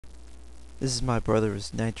This is my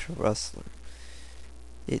brother's Nitro Rustler.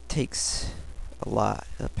 It takes a lot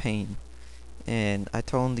of pain, and I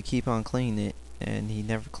told him to keep on cleaning it, and he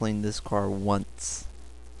never cleaned this car once.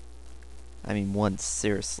 I mean once,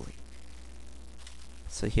 seriously.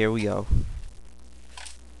 So here we go.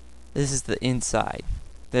 This is the inside.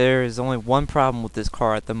 There is only one problem with this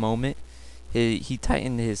car at the moment. He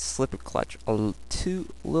tightened his slipper clutch a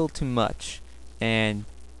little too much, and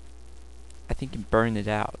I think he burned it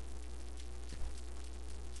out.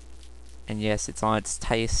 And yes, it's on its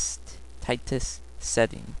tightest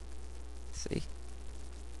setting. See?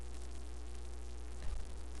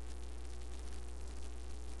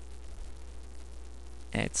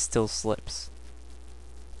 And it still slips.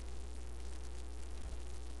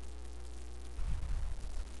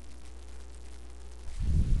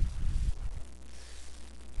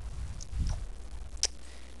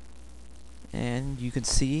 And you can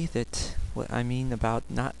see that what I mean about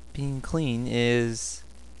not being clean is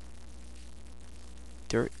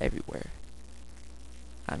dirt everywhere.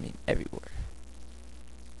 I mean everywhere.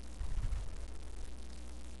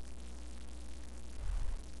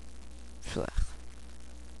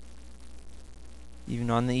 Even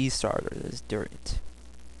on the E-starter there's dirt.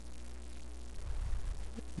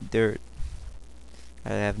 I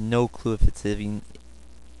have no clue if it's even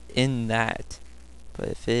in that, but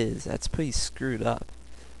if it is, that's pretty screwed up.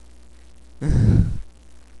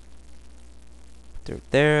 Dirt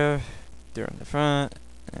there, dirt on the front,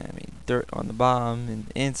 I mean dirt on the bottom, and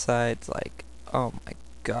the inside's like, oh my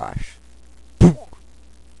gosh.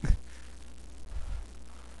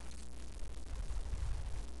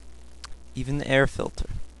 Even the air filter,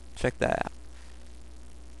 check that out.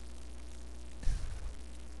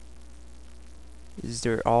 There's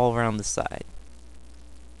dirt all around the side.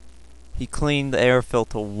 He cleaned the air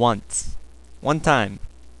filter once. One time.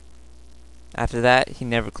 After that, he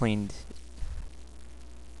never cleaned.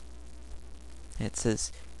 And it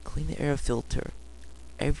says, clean the air filter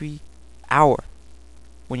every hour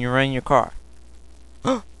when you're running your car.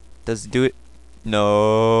 Does it do it?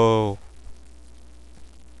 No.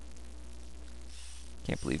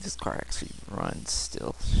 Can't believe this car actually runs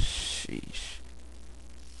still. Sheesh.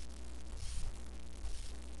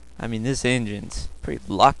 I mean, this engine's pretty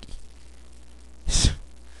lucky.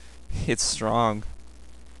 It's strong.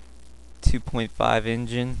 2.5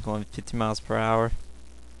 engine, going 50 miles per hour.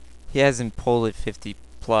 He hasn't pulled it 50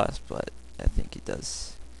 plus, but I think he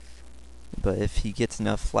does. But if he gets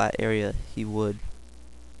enough flat area, he would.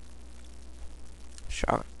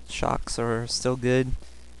 Shocks are still good.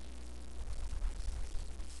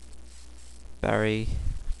 Battery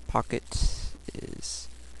pocket is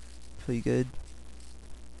pretty good.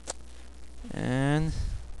 And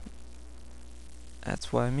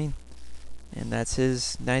that's what I mean. And that's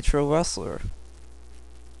his Nitro Rustler.